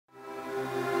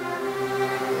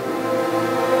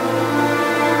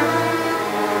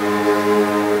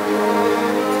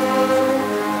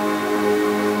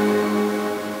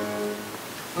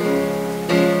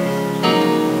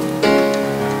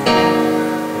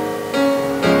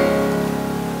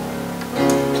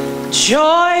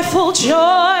Joyful,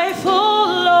 joyful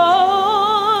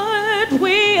Lord,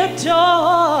 we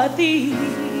adore thee,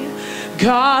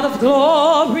 God of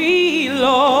glory,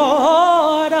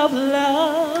 Lord of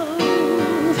love.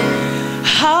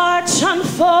 Hearts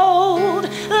unfold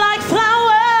like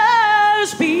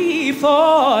flowers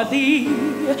before thee,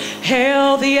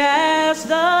 hail thee as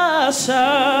the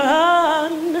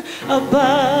sun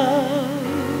above.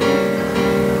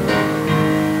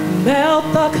 Melt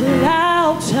the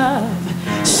clouds of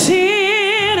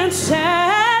sin and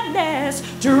sadness,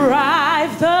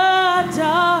 drive the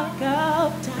dark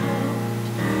of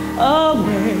doubt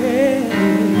away.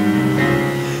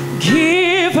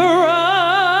 Giver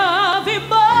of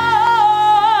immortal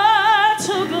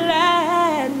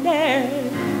gladness,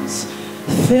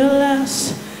 fill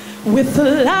us with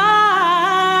the light.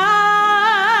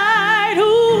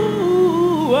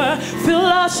 Ooh, fill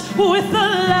us with the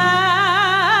light.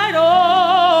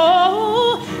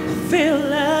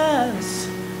 Fill us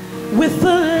with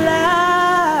the light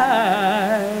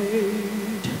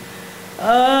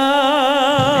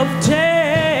of day.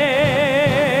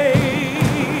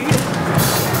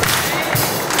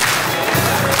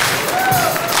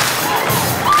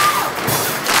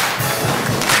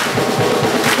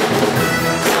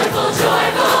 Joyful,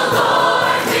 joyful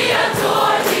Lord, we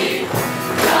adore thee,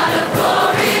 God of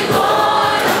glory,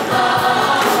 Lord of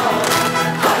love.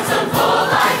 Hearts unfold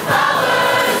like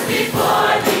flowers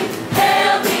before thee,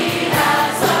 hail thee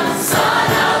as the sun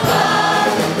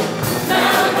above.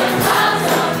 Melt the clouds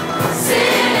of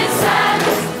sin and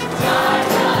sadness, drive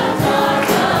the dark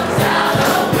of doubt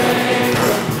away.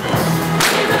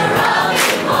 Giver of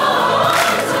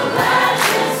immortal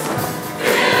gladness,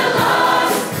 fill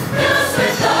us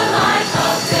with the light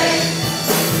of day,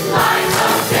 light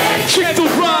of day. Check the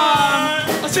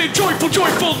rhyme. I say joyful,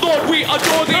 joyful Lord, we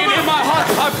adore thee. And in my heart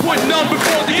I put none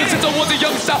before thee. Since I was a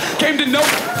young star, came to know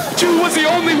you was the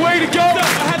only way to go. I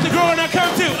had to grow and I come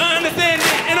to understand it.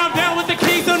 And I'm down with the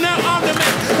king, so now I'm the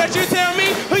man. Let you tell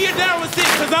me who you're down with,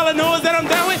 cause all I know is that I'm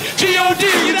down with G.O.D.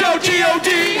 You know G.O.D.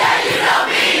 Yeah, you know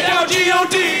me. You know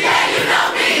G.O.D. Yeah, you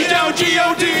know me. You know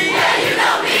G.O.D. Yeah, you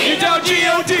know me. You know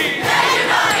G.O.D. Yeah, you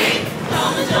know me.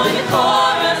 Come and join the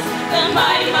chorus, the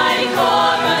mighty, mighty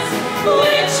chorus.